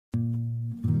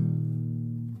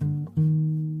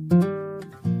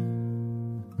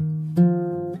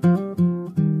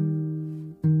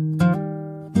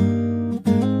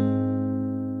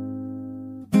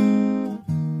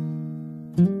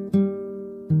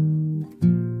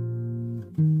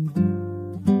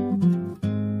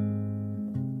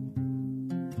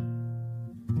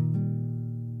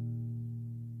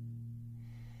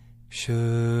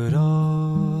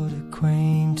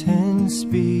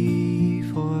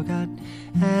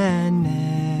and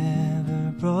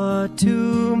never brought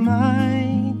to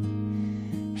mind.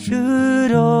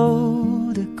 Should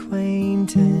old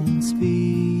acquaintance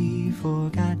be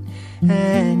forgot,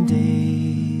 and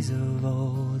days of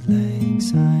old lang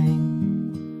syne?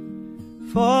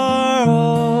 For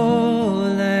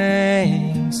old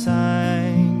lang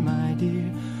syne, my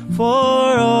dear,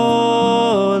 for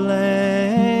old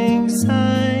lang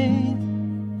syne,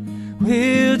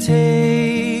 we'll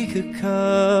take a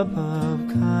cup of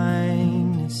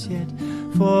kindness yet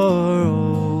for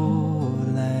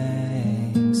old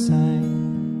lang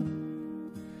syne.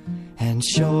 And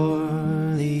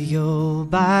surely you'll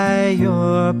buy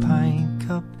your pint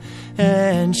cup,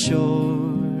 and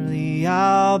surely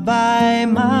I'll buy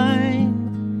mine.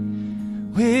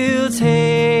 We'll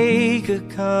take a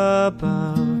cup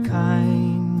of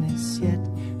kindness yet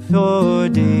for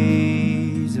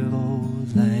days of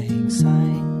old lang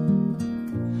syne.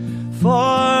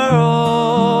 For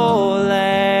old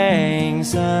lang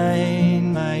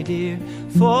syne, my dear,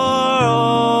 for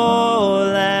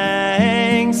old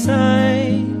lang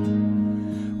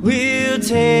syne, we'll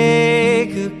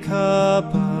take a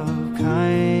cup of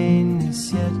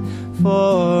kindness yet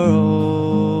for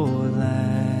old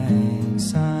lang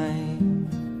syne.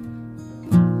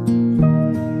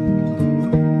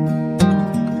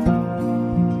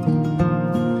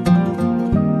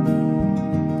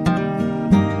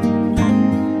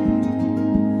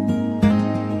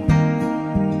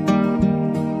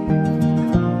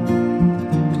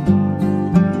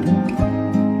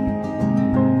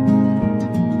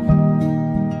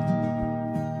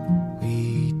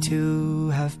 We two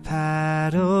have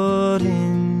paddled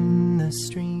in the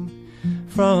stream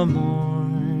from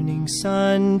morning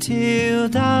sun till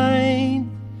dine,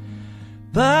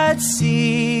 but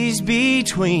seas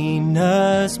between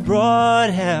us broad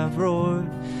have roared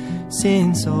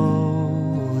since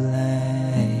old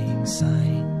lang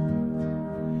syne.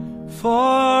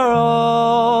 For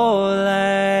old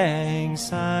lang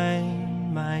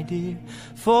syne, my dear,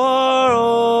 for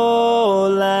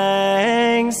old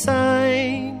lang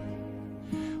syne,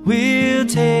 we'll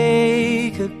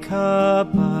take a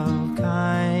cup of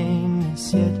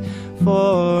kindness yet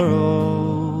for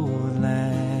old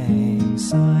lang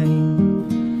syne.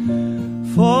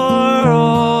 For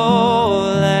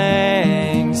old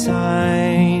lang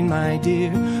syne, my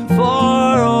dear,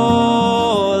 for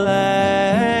old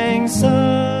lang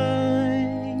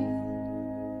syne,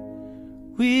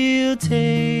 we'll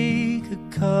take a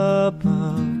cup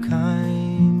of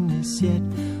kindness yet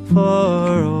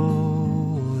for